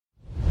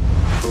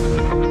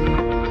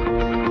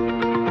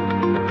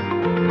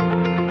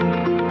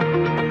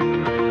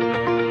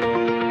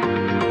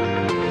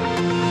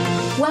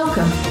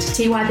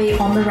TYB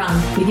On The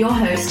Run with your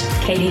host,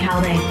 Katie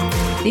Haldane.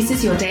 This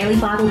is your daily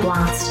Bible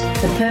blast,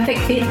 the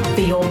perfect fit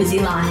for your busy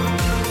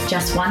life.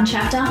 Just one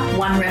chapter,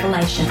 one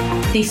revelation.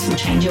 This will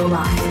change your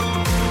life.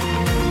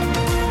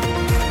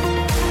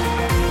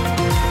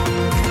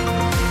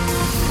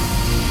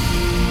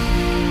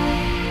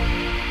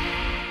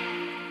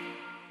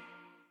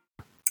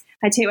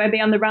 Hi,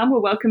 TYB On The Run. Well,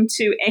 welcome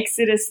to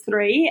Exodus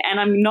 3, and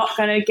I'm not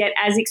going to get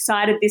as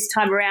excited this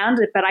time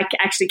around, but I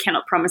actually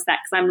cannot promise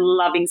that because I'm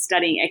loving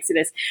studying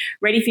Exodus.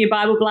 Ready for your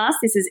Bible blast?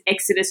 This is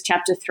Exodus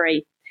chapter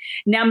 3.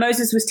 Now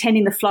Moses was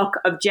tending the flock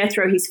of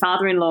Jethro, his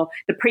father-in-law,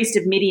 the priest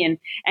of Midian,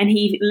 and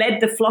he led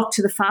the flock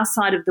to the far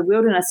side of the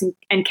wilderness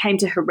and came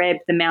to Horeb,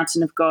 the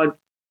mountain of God.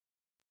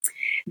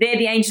 There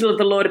the angel of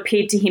the Lord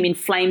appeared to him in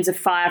flames of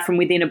fire from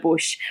within a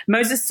bush.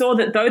 Moses saw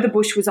that though the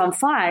bush was on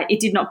fire, it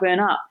did not burn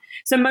up.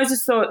 So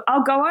Moses thought,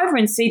 I'll go over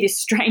and see this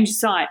strange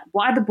sight,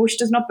 why the bush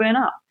does not burn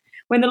up.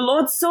 When the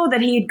Lord saw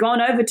that he had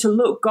gone over to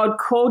look, God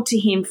called to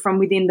him from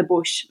within the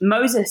bush,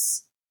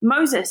 Moses,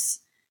 Moses.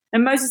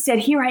 And Moses said,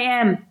 Here I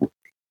am.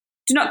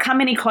 Do not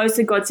come any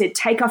closer, God said.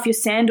 Take off your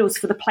sandals,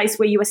 for the place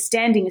where you are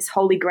standing is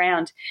holy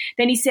ground.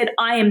 Then he said,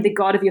 I am the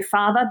God of your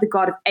father, the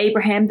God of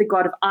Abraham, the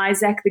God of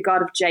Isaac, the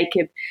God of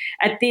Jacob.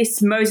 At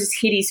this, Moses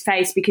hid his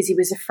face because he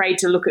was afraid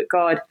to look at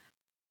God.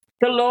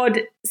 The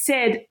Lord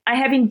said, I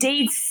have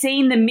indeed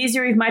seen the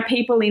misery of my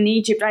people in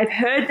Egypt. I have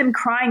heard them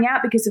crying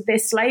out because of their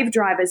slave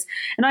drivers,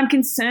 and I'm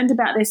concerned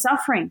about their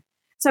suffering.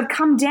 So I've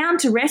come down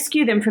to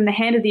rescue them from the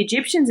hand of the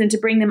Egyptians and to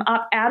bring them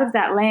up out of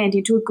that land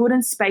into a good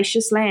and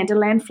spacious land, a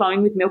land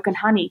flowing with milk and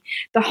honey,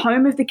 the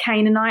home of the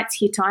Canaanites,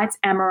 Hittites,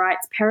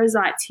 Amorites,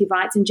 Perizzites,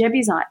 Hivites, and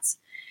Jebusites.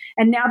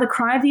 And now the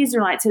cry of the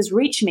Israelites has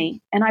reached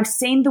me, and I've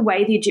seen the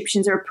way the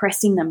Egyptians are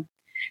oppressing them.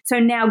 So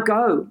now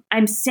go,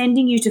 I'm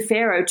sending you to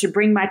Pharaoh to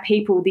bring my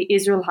people, the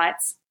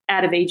Israelites,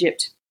 out of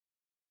Egypt.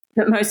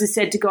 But Moses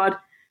said to God,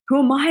 Who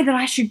am I that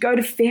I should go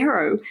to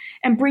Pharaoh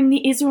and bring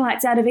the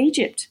Israelites out of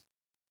Egypt?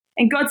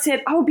 And God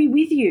said, I will be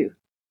with you,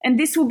 and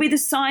this will be the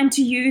sign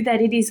to you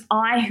that it is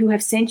I who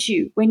have sent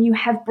you. When you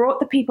have brought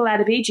the people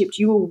out of Egypt,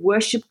 you will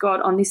worship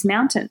God on this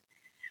mountain.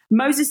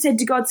 Moses said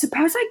to God,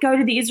 Suppose I go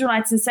to the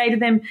Israelites and say to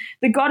them,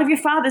 The God of your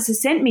fathers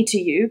has sent me to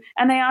you,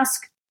 and they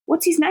ask,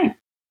 What's his name?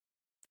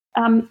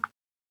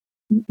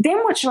 Then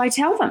what shall I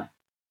tell them?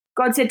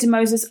 God said to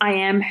Moses, I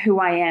am who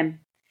I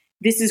am.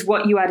 This is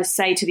what you are to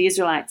say to the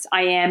Israelites.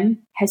 I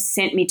am has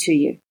sent me to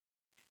you.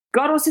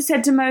 God also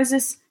said to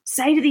Moses,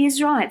 Say to the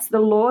Israelites, the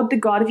Lord, the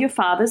God of your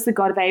fathers, the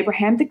God of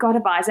Abraham, the God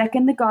of Isaac,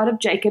 and the God of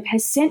Jacob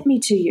has sent me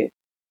to you.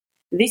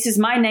 This is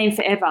my name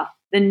forever,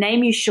 the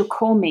name you shall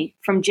call me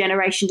from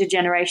generation to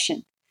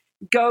generation.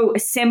 Go,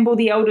 assemble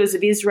the elders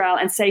of Israel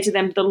and say to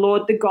them, the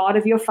Lord, the God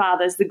of your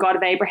fathers, the God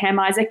of Abraham,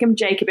 Isaac, and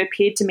Jacob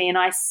appeared to me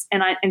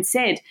and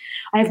said,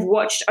 I have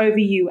watched over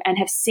you and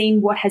have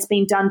seen what has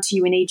been done to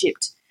you in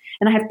Egypt.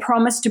 And I have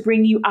promised to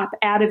bring you up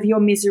out of your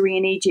misery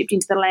in Egypt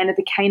into the land of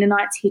the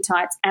Canaanites,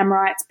 Hittites,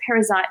 Amorites,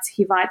 Perizzites,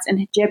 Hivites,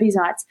 and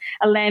Jebusites,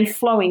 a land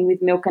flowing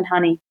with milk and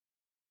honey.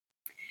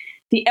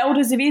 The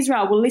elders of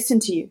Israel will listen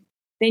to you.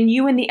 Then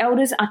you and the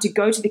elders are to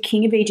go to the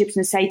king of Egypt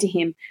and say to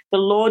him, The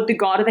Lord, the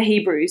God of the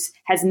Hebrews,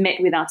 has met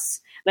with us.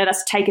 Let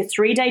us take a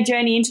 3-day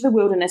journey into the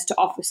wilderness to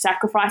offer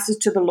sacrifices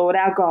to the Lord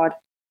our God.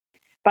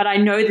 But I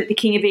know that the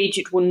king of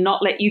Egypt will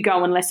not let you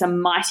go unless a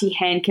mighty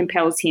hand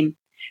compels him.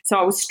 So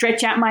I will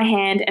stretch out my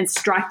hand and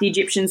strike the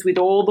Egyptians with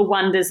all the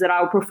wonders that I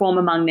will perform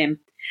among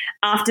them.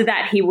 After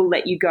that, he will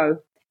let you go.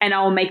 And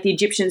I will make the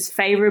Egyptians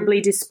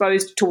favorably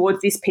disposed towards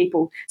this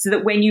people, so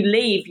that when you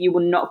leave, you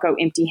will not go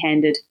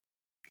empty-handed.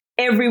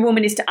 Every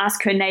woman is to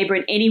ask her neighbor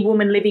and any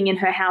woman living in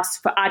her house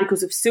for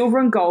articles of silver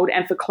and gold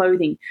and for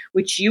clothing,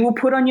 which you will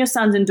put on your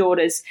sons and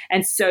daughters,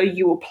 and so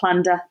you will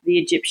plunder the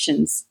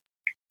Egyptians.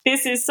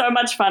 This is so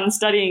much fun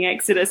studying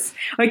Exodus.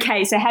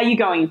 Okay, so how are you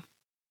going?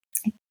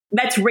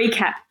 Let's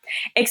recap.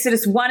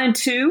 Exodus 1 and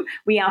 2,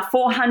 we are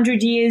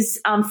 400 years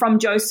from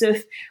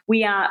Joseph.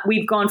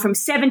 We've gone from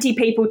 70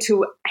 people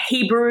to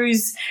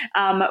Hebrews.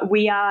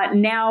 We are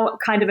now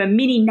kind of a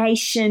mini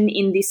nation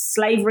in this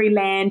slavery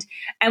land,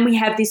 and we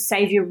have this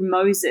savior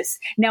Moses.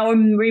 Now,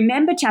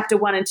 remember chapter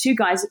 1 and 2,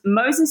 guys.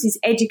 Moses is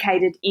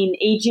educated in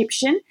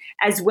Egyptian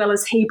as well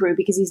as Hebrew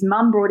because his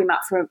mum brought him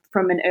up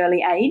from an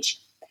early age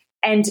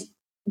and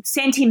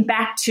sent him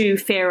back to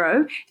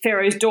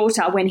Pharaoh's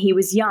daughter, when he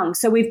was young.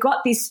 So we've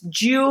got this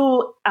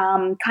dual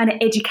kind of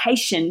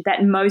education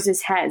that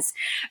Moses has.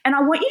 And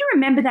I want you to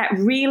remember that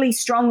really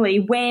strongly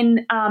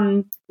when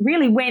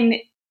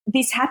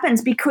this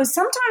happens, because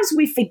sometimes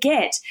we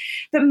forget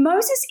that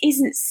Moses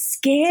isn't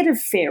scared of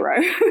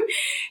Pharaoh.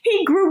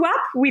 He grew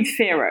up with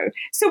Pharaoh.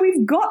 So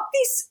we've got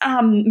this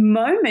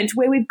moment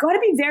where we've got to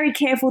be very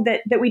careful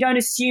that we don't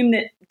assume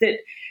that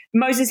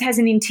Moses has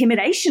an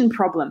intimidation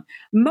problem.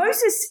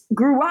 Moses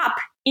grew up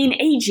in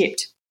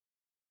Egypt.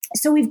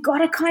 So we've got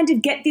to kind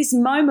of get this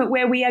moment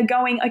where we are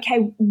going,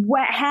 okay,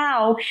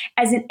 how,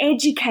 as an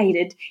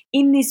educated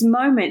in this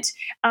moment,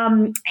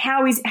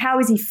 how is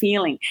he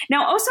feeling?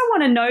 Now, I also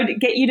want to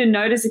get you to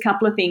notice a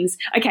couple of things.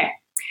 Okay,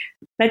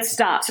 Let's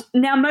start.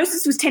 Now,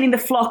 Moses was tending the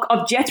flock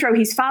of Jethro,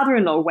 his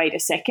father-in-law. Wait a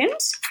second,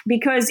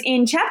 because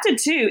in chapter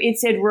 2, it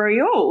said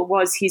Reuel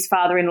was his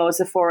father-in-law,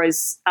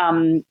 Zipporah's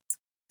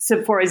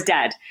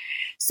dad.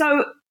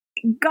 So,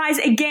 guys,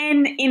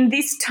 again, in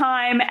this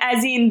time,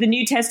 as in the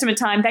New Testament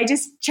time, they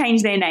just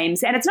changed their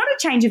names. And it's not a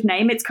change of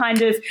name. It's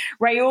kind of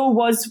Reuel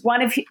was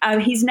one of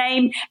his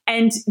name,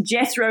 and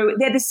Jethro,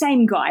 they're the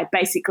same guy,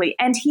 basically.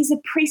 And he's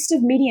a priest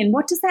of Midian.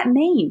 What does that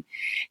mean?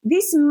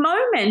 This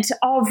moment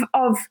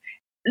of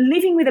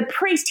living with a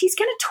priest, he's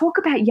going to talk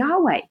about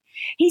Yahweh.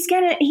 He's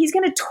going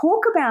to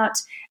talk about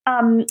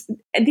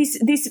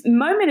this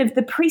moment of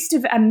the priest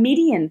of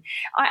Midian.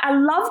 I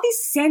love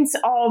this sense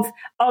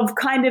of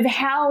kind of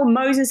how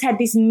Moses had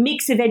this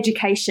mix of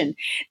education,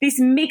 this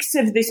mix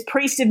of this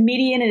priest of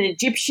Midian and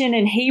Egyptian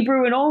and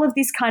Hebrew and all of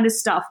this kind of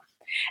stuff.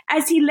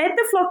 As he led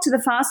the flock to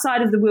the far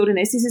side of the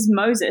wilderness, this is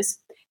Moses,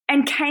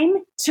 and came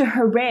to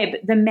Horeb,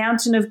 the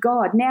mountain of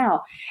God.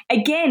 Now,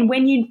 again,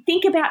 when you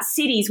think about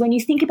cities, when you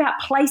think about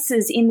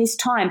places in this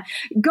time,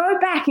 go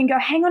back and go,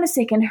 hang on a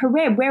second,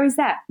 Horeb, where is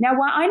that? Now,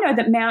 while I know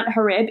that Mount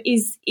Horeb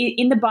is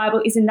in the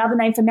Bible is another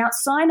name for Mount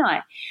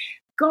Sinai,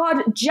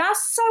 God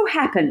just so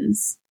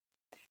happens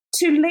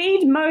to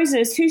lead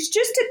Moses, who's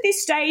just at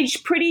this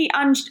stage pretty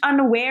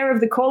unaware of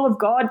the call of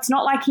God. It's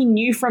not like he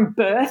knew from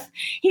birth.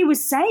 He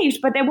was saved,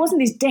 but there wasn't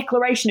this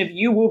declaration of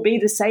you will be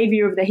the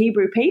savior of the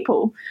Hebrew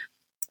people.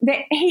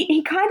 That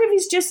he kind of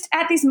is just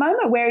at this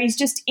moment where he's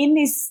just in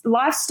this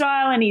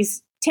lifestyle and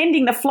he's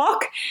tending the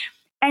flock,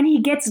 and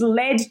he gets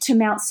led to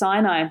Mount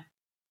Sinai,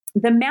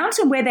 the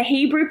mountain where the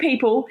Hebrew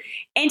people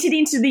entered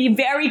into the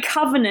very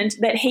covenant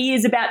that he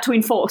is about to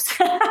enforce.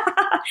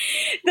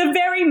 The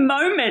very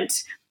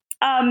moment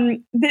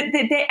and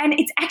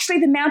it's actually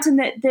the mountain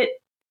that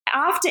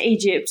after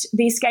Egypt,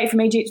 the escape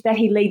from Egypt, that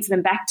he leads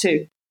them back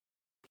to.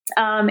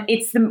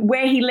 It's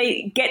where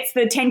he gets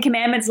the 10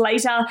 Commandments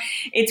later.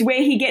 It's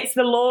where he gets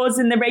the laws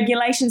and the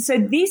regulations. So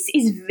this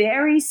is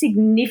very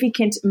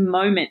significant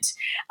moment.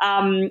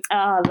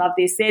 I love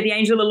this. There, the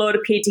angel of the Lord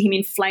appeared to him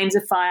in flames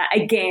of fire.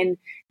 Again,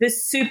 the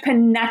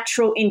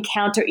supernatural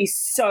encounter is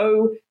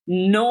so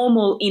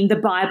normal in the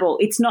Bible.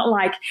 It's not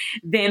like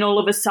then all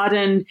of a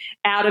sudden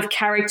out of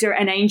character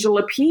an angel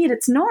appeared.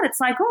 It's not. It's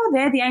like, oh,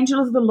 there the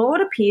angel of the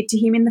Lord appeared to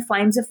him in the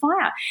flames of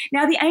fire.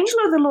 Now, the angel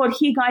of the Lord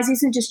here, guys,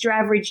 isn't just your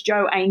average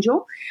Joe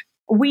angel.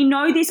 We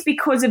know this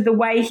because of the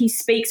way he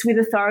speaks with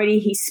authority.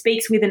 He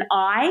speaks with an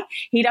I.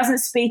 He doesn't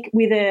speak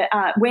with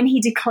when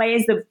he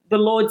declares the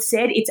Lord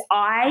said, it's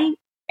I,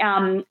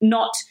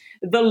 not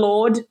the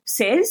Lord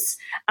says.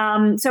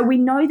 So we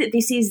know that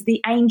this is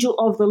the angel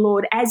of the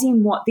Lord, as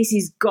in what? This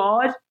is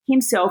God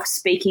himself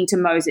speaking to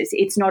Moses.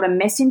 It's not a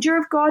messenger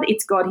of God,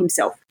 it's God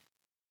himself.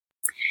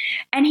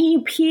 And he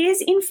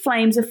appears in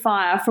flames of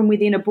fire from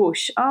within a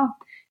bush. Oh,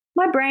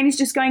 my brain is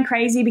just going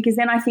crazy because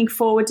then I think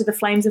forward to the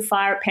flames of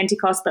fire at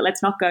Pentecost, but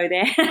let's not go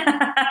there.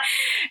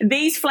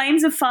 These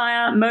flames of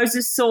fire,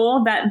 Moses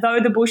saw that though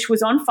the bush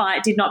was on fire,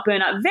 it did not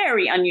burn up.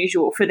 Very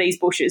unusual for these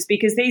bushes,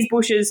 because these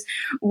bushes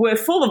were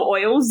full of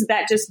oils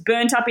that just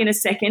burnt up in a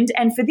second.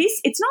 And for this,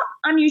 it's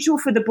not unusual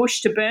for the bush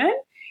to burn.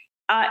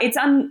 It's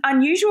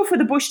unusual for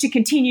the bush to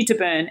continue to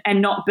burn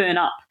and not burn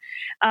up.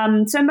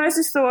 So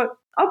Moses thought,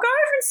 I'll go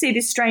over and see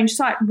this strange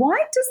sight. Why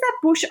does that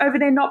bush over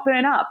there not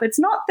burn up? It's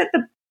not that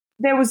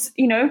there was,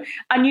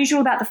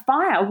 unusual about the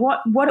fire.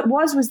 What it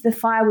was the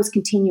fire was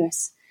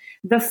continuous.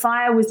 The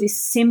fire was this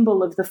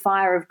symbol of the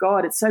fire of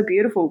God. It's so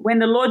beautiful. When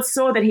the Lord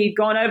saw that he'd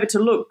gone over to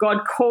look,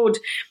 God called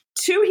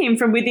to him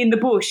from within the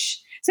bush.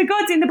 So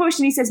God's in the bush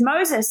and he says,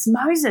 Moses,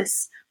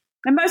 Moses.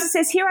 And Moses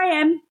says, here I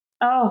am.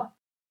 Oh,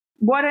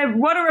 what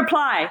a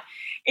reply.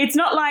 It's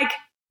not like,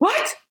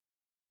 what?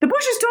 The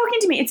bush is talking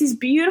to me. It's this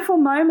beautiful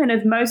moment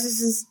of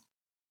Moses's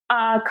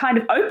kind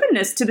of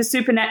openness to the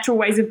supernatural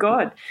ways of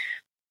God.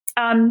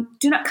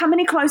 Do not come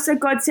any closer,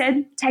 God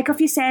said. Take off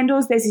your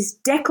sandals. There's this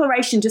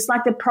declaration, just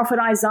like the prophet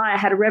Isaiah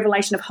had a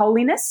revelation of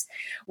holiness.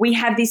 We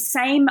have this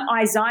same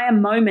Isaiah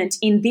moment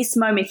in this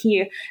moment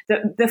here.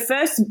 The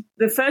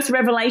first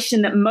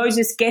revelation that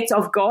Moses gets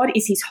of God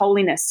is his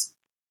holiness.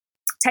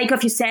 Take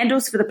off your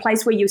sandals, for the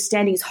place where you're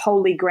standing is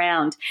holy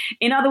ground.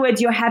 In other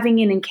words, you're having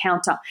an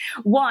encounter.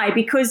 Why?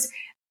 Because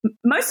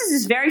Moses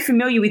is very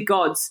familiar with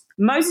gods.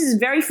 Moses is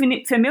very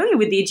familiar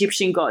with the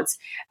Egyptian gods.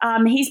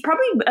 He's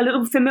probably a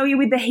little familiar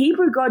with the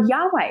Hebrew God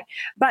Yahweh.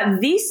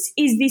 But this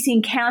is this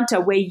encounter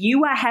where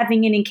you are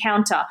having an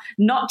encounter,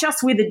 not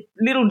just with a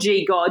little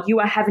g God, you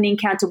are having an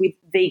encounter with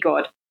the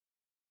God.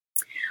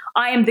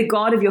 I am the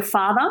God of your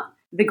father,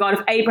 the God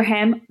of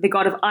Abraham, the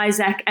God of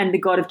Isaac, and the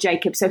God of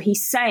Jacob. So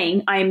he's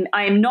saying, I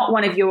am not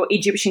one of your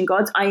Egyptian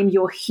gods, I am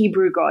your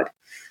Hebrew God.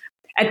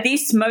 At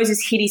this,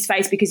 Moses hid his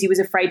face because he was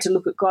afraid to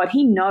look at God.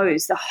 He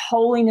knows the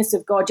holiness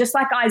of God. Just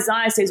like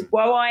Isaiah says,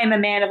 woe, I am a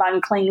man of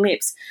unclean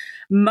lips.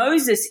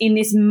 Moses, in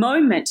this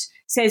moment,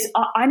 says,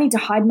 I need to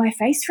hide my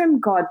face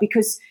from God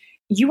because,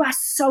 you are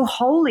so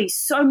holy,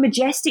 so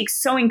majestic,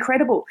 so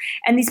incredible.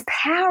 And this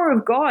power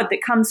of God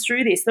that comes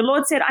through this, the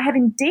Lord said, I have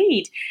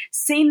indeed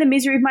seen the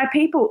misery of my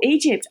people,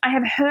 Egypt. I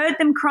have heard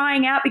them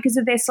crying out because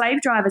of their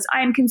slave drivers.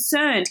 I am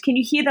concerned. Can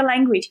you hear the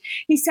language?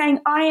 He's saying,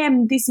 I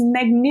am this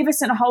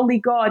magnificent, holy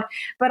God,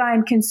 but I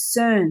am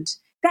concerned.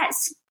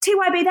 That's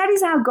TYB, that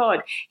is our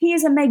God. He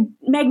is a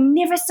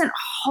magnificent,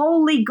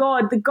 holy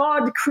God, the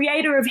God,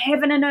 creator of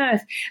heaven and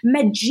earth,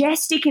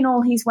 majestic in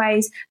all his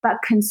ways, but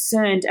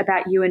concerned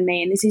about you and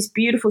me. And this is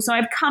beautiful. So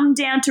I've come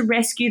down to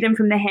rescue them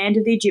from the hand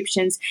of the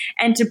Egyptians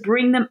and to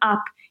bring them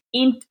up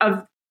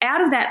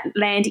out of that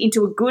land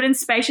into a good and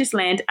spacious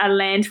land, a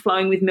land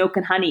flowing with milk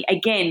and honey.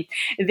 Again,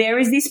 there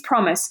is this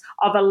promise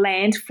of a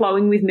land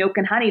flowing with milk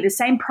and honey, the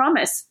same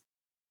promise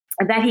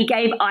that he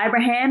gave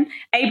Abraham,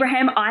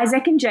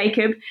 Isaac, and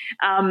Jacob,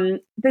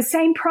 the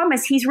same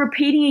promise he's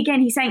repeating again.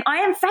 He's saying, I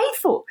am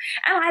faithful.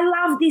 And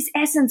I love this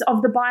essence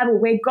of the Bible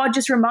where God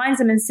just reminds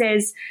them and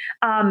says,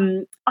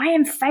 I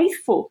am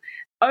faithful.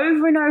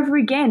 Over and over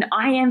again,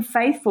 I am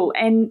faithful.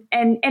 And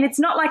it's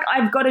not like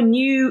I've got a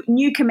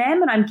new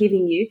commandment I'm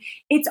giving you.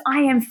 It's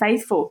I am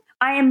faithful.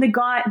 I am the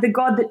God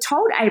that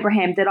told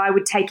Abraham that I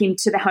would take him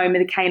to the home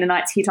of the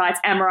Canaanites, Hittites,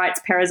 Amorites,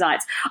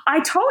 Perizzites. I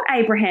told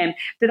Abraham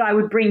that I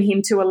would bring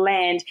him to a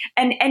land.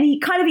 And he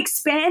kind of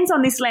expands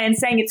on this land,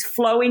 saying it's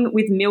flowing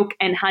with milk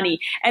and honey.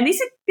 And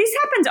this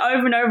happens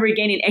over and over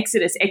again in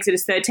Exodus.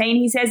 Exodus 13,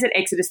 he says it.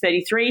 Exodus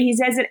 33, he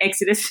says it.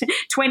 Exodus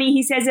 20,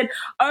 he says it.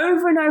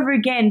 Over and over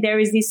again, there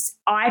is this,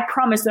 I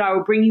promise that I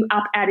will bring you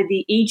up out of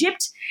the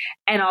Egypt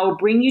and I will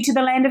bring you to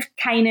the land of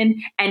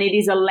Canaan, and it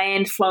is a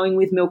land flowing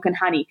with milk and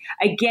honey.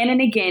 Again and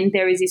again,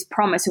 there is this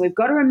promise. And we've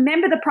got to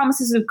remember the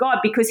promises of God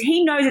because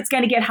he knows it's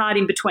going to get hard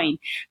in between.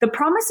 The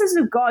promises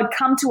of God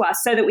come to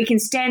us so that we can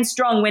stand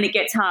strong when it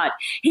gets hard.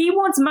 He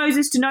wants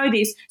Moses to know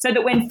this so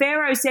that when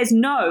Pharaoh says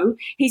no,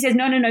 he says,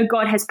 no,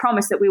 God has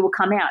promised that we will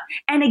come out.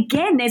 And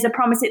again, there's a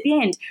promise at the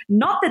end.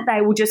 Not that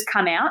they will just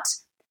come out,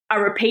 a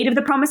repeat of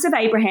the promise of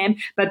Abraham,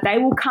 but they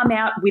will come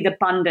out with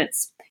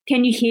abundance.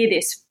 Can you hear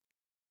this?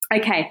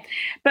 Okay,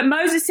 but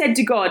Moses said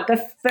to God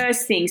the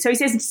first thing. So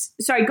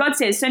God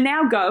says, so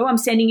now go, I'm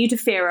sending you to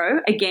Pharaoh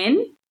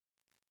again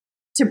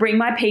to bring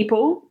my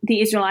people,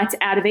 the Israelites,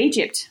 out of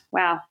Egypt.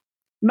 Wow.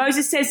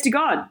 Moses says to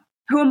God,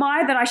 who am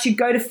I that I should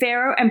go to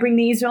Pharaoh and bring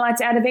the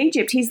Israelites out of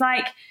Egypt? He's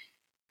like,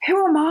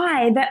 who am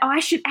I that I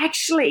should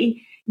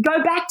actually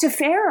go back to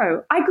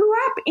Pharaoh? I grew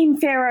up in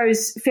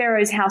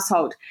Pharaoh's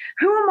household.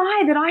 Who am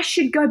I that I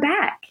should go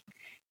back?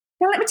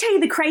 Now, let me tell you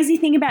the crazy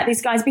thing about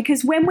this, guys,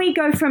 because when we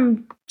go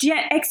from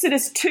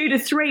Exodus 2 to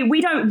 3, we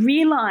don't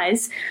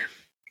realize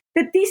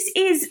that this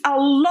is a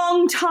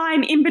long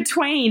time in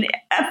between.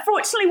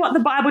 Unfortunately, what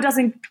the Bible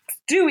doesn't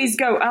do is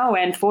go,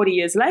 and 40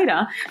 years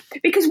later,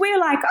 because we're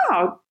like,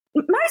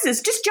 Moses,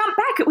 just jump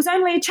back. It was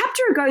only a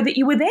chapter ago that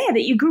you were there,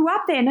 that you grew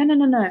up there.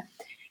 No.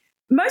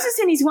 Moses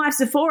and his wife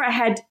Zipporah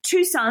had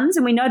 2 sons,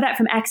 and we know that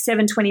from Acts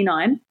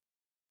 7:29.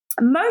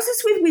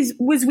 Moses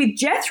was with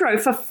Jethro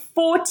for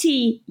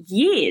 40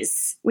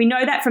 years. We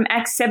know that from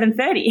Acts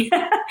 7:30.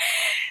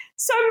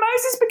 So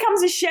Moses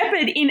becomes a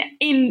shepherd in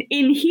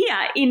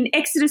here in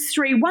Exodus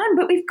 3:1,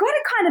 but we've got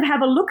to kind of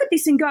have a look at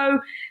this and go,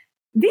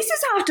 this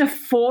is after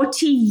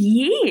 40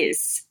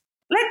 years.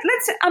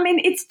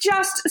 It's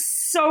just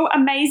so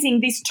amazing,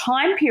 this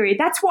time period.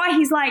 That's why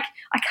he's like,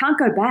 I can't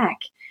go back.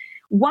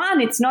 1,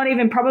 it's not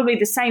even probably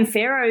the same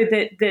Pharaoh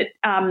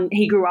that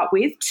he grew up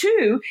with.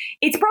 2,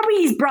 it's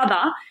probably his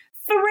brother.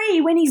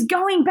 3, when he's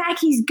going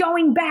back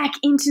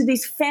into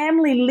this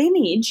family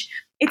lineage.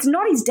 It's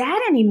not his dad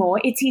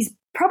anymore. It's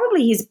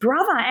probably his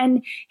brother.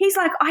 And he's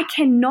like, I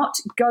cannot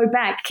go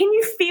back. Can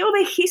you feel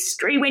the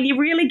history when you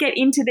really get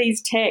into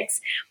these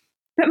texts?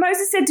 But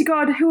Moses said to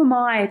God, who am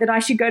I that I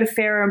should go to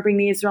Pharaoh and bring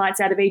the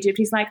Israelites out of Egypt?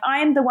 He's like, I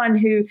am the one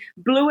who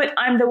blew it.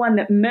 I'm the one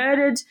that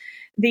murdered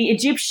the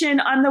Egyptian.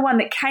 I'm the one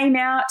that came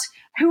out.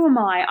 Who am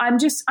I? I'm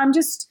just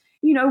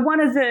one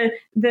of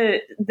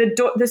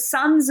the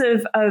sons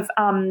of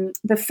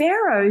the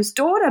Pharaoh's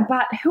daughter.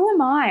 But who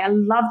am I? I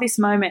love this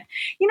moment.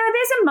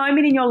 There's a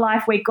moment in your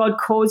life where God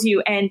calls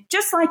you, and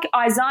just like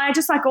Isaiah,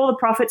 just like all the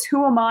prophets,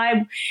 who am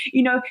I?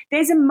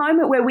 There's a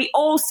moment where we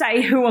all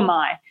say, who am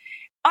I?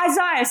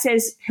 Isaiah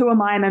says, who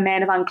am I? I'm a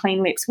man of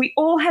unclean lips. We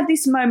all have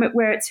this moment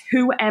where it's,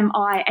 who am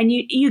I? And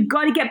you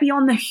got to get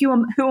beyond the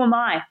who am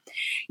I?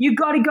 You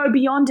got to go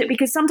beyond it,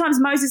 because sometimes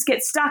Moses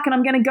gets stuck, and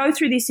I'm going to go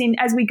through this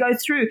as we go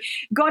through.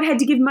 God had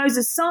to give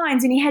Moses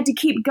signs, and he had to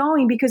keep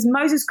going because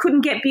Moses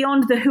couldn't get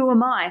beyond the who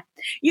am I.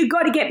 You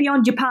got to get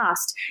beyond your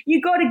past.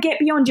 You got to get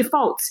beyond your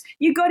faults.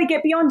 You got to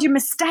get beyond your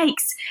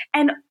mistakes.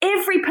 And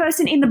every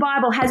person in the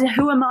Bible has a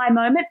who am I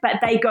moment, but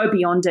they go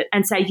beyond it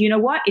and say, you know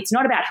what? It's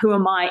not about who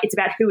am I. It's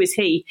about who is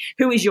he?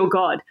 Who is your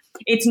God?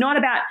 It's not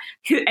about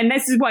who, and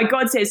this is why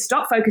God says,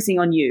 stop focusing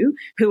on you,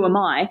 who am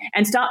I,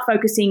 and start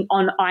focusing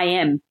on I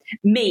am,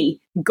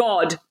 me,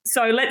 God.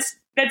 So let's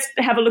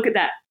have a look at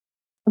that.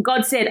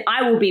 God said,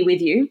 I will be with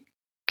you.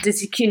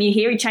 Can you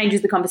hear? He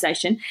changes the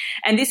conversation.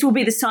 And this will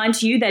be the sign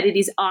to you that it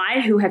is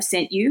I who have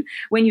sent you.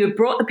 When you have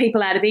brought the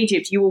people out of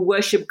Egypt, you will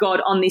worship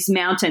God on this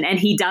mountain. And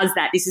he does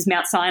that. This is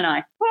Mount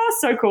Sinai. Oh,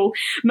 so cool.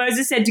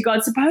 Moses said to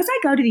God, suppose I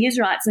go to the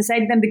Israelites and say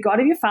to them, the God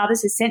of your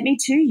fathers has sent me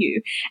to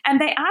you. And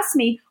they ask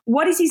me,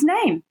 what is his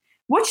name?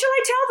 What shall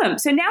I tell them?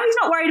 So now he's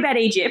not worried about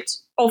Egypt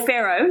or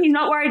Pharaoh. He's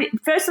not worried.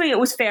 Firstly, it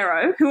was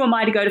Pharaoh. Who am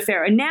I to go to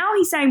Pharaoh? Now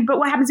he's saying, but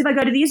what happens if I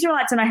go to the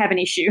Israelites and I have an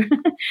issue?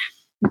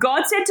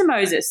 God said to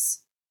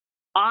Moses,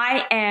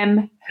 I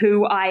am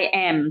who I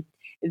am.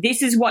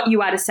 This is what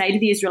you are to say to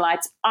the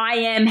Israelites. I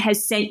am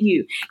has sent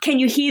you. Can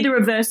you hear the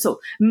reversal?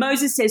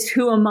 Moses says,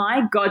 who am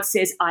I? God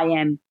says, I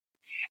am.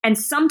 And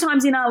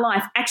sometimes in our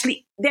life,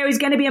 actually, there is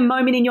going to be a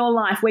moment in your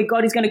life where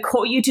God is going to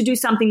call you to do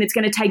something that's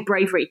going to take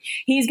bravery.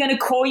 He's going to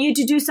call you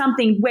to do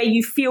something where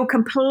you feel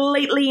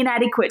completely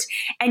inadequate,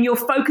 and your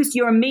focus,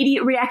 your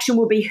immediate reaction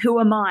will be,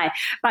 who am I?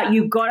 But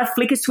you've got to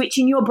flick a switch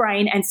in your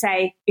brain and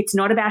say, it's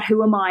not about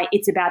who am I,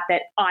 it's about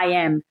that I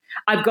am.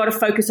 I've got to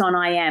focus on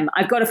I am.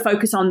 I've got to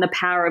focus on the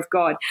power of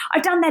God.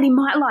 I've done that in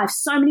my life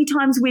so many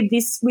times with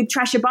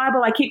Trash Your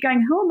Bible. I keep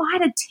going, who am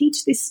I to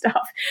teach this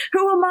stuff?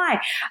 Who am I?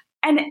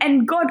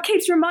 And God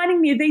keeps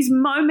reminding me of these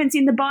moments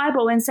in the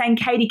Bible and saying,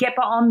 Katie, get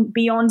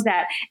beyond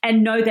that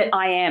and know that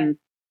I am.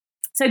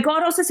 So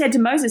God also said to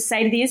Moses,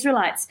 say to the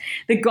Israelites,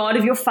 the God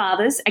of your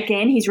fathers,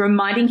 again, he's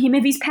reminding him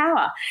of his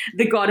power.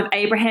 The God of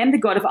Abraham, the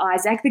God of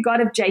Isaac, the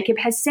God of Jacob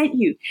has sent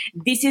you.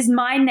 This is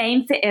my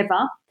name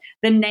forever,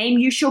 the name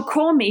you shall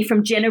call me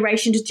from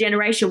generation to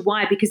generation.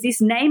 Why? Because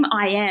this name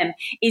I am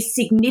is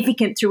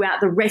significant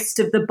throughout the rest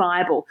of the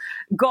Bible.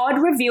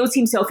 God reveals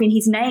himself in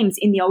his names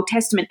in the Old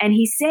Testament, and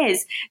he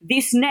says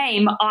this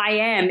name I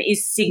am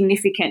is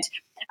significant.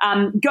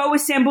 Go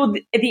assemble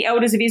the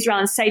elders of Israel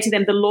and say to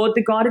them, the Lord,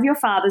 the God of your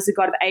fathers, the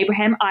God of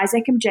Abraham,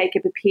 Isaac, and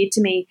Jacob appeared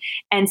to me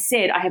and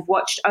said, I have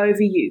watched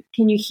over you.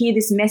 Can you hear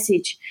this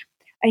message?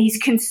 He's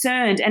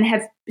concerned and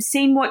have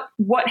seen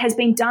what has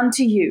been done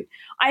to you.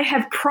 I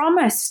have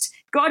promised.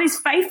 God is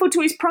faithful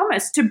to his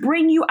promise to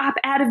bring you up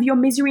out of your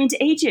misery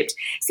into Egypt.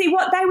 See,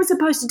 what they were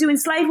supposed to do in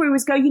slavery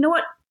was go, you know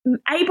what?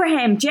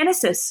 Abraham,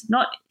 Genesis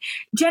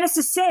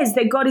says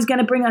that God is going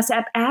to bring us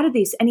up out of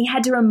this, and he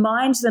had to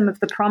remind them of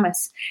the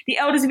promise. The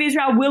elders of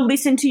Israel will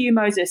listen to you,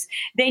 Moses.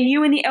 Then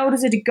you and the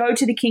elders are to go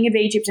to the king of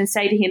Egypt and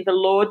say to him, the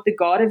Lord, the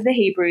God of the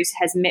Hebrews,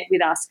 has met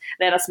with us.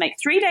 Let us make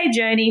 3-day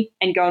journey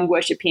and go and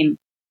worship him.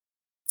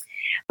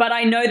 But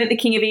I know that the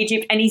king of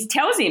Egypt, and he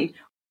tells him,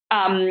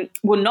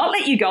 will not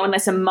let you go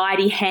unless a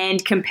mighty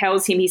hand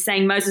compels him. He's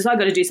saying, Moses, I've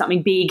got to do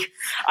something big.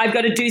 I've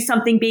got to do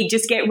something big.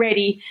 Just get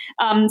ready.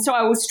 So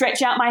I will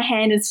stretch out my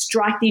hand and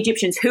strike the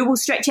Egyptians. Who will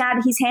stretch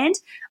out his hand?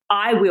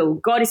 I will.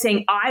 God is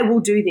saying, I will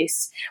do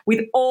this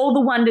with all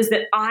the wonders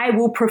that I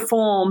will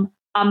perform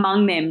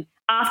among them.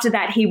 After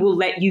that, he will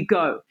let you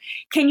go.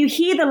 Can you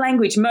hear the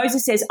language?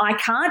 Moses says, I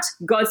can't.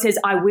 God says,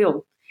 I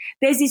will.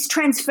 There's this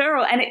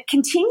transferal, and it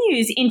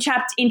continues in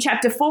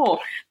chapter 4.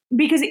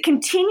 Because it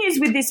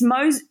continues with this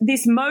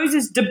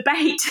Moses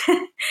debate.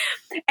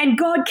 And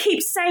God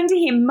keeps saying to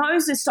him,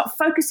 Moses, stop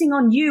focusing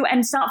on you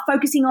and start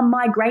focusing on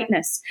my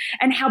greatness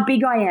and how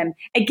big I am.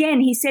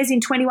 Again, he says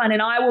in 21,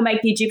 and I will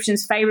make the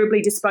Egyptians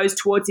favorably disposed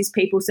towards this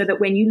people so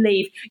that when you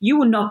leave, you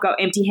will not go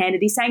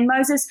empty-handed. He's saying,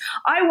 Moses,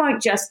 I won't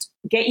just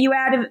get you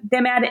out of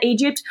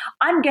Egypt.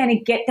 I'm going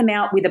to get them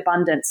out with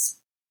abundance.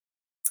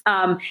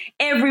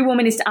 Every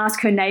woman is to ask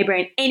her neighbor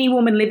and any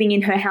woman living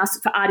in her house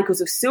for articles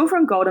of silver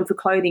and gold and for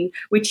clothing,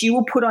 which you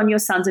will put on your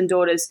sons and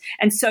daughters,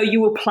 and so you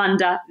will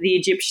plunder the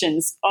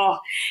Egyptians. Oh,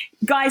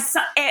 guys,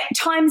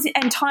 times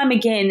and time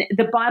again,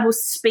 the Bible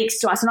speaks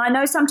to us. And I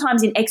know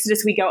sometimes in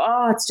Exodus we go,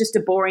 oh, it's just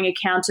a boring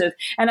account of,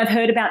 and I've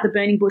heard about the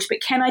burning bush,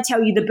 but can I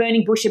tell you the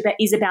burning bush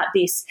is about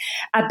this,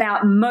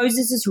 about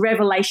Moses'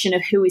 revelation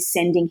of who is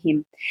sending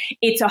him.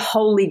 It's a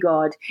holy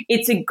God.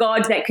 It's a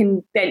God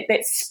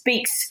that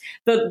speaks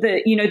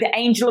the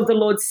angel of the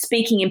Lord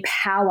speaking in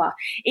power.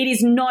 It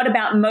is not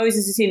about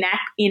Moses'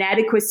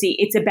 inadequacy.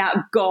 It's about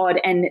God.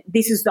 And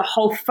this is the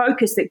whole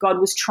focus that God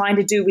was trying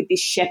to do with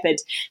this shepherd.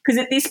 Because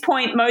at this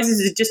point, Moses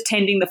is just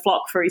tending the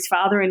flock for his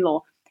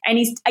father-in-law. And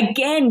he's,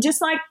 again,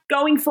 just like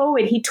going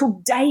forward, he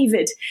took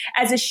David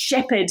as a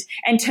shepherd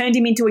and turned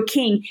him into a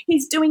king.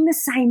 He's doing the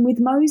same with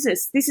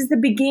Moses. This is the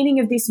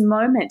beginning of this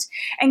moment.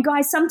 And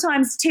guys,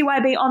 sometimes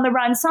TYB on the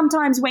run,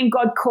 sometimes when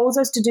God calls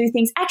us to do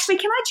things, actually,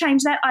 can I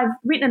change that? I've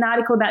written an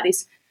article about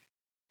this.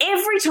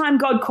 Every time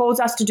God calls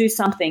us to do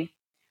something,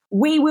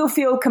 we will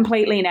feel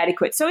completely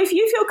inadequate. So if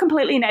you feel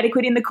completely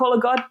inadequate in the call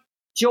of God,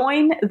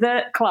 join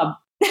the club.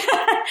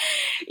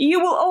 You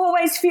will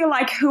always feel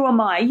like, who am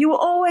I? You will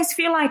always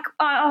feel like,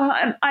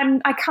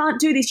 I can't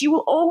do this. You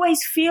will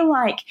always feel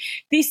like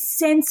this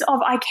sense of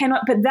I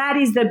cannot, but that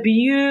is the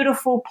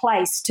beautiful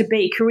place to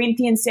be.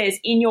 Corinthians says,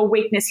 in your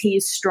weakness, he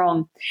is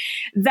strong.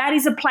 That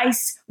is a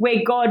place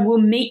where God will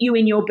meet you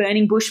in your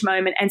burning bush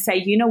moment and say,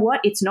 you know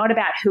what? It's not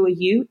about who are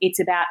you. It's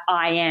about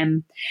I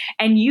am.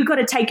 And you got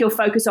to take your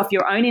focus off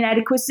your own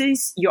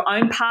inadequacies, your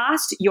own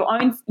past, your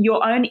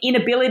own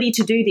inability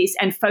to do this,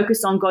 and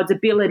focus on God's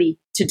ability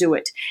to do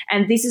it.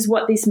 And this is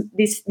what this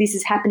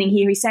is happening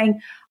here. He's saying,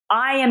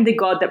 I am the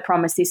God that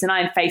promised this, and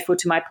I am faithful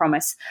to my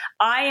promise.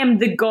 I am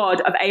the God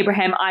of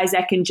Abraham,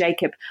 Isaac, and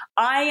Jacob.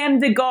 I am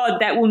the God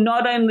that will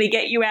not only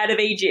get you out of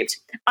Egypt,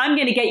 I'm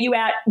going to get you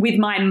out with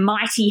my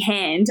mighty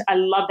hand. I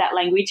love that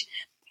language.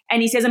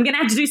 And he says, I'm going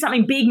to have to do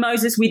something big,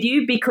 Moses, with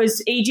you,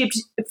 because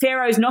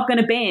Pharaoh's not going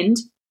to bend.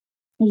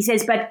 He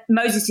says, but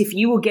Moses, if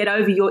you will get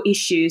over your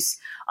issues,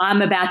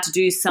 I'm about to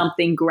do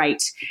something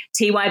great.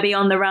 TYB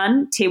on the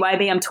run,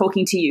 TYB, I'm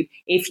talking to you.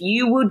 If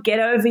you would get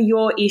over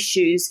your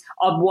issues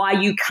of why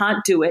you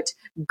can't do it,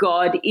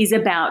 God is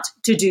about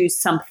to do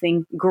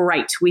something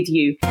great with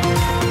you.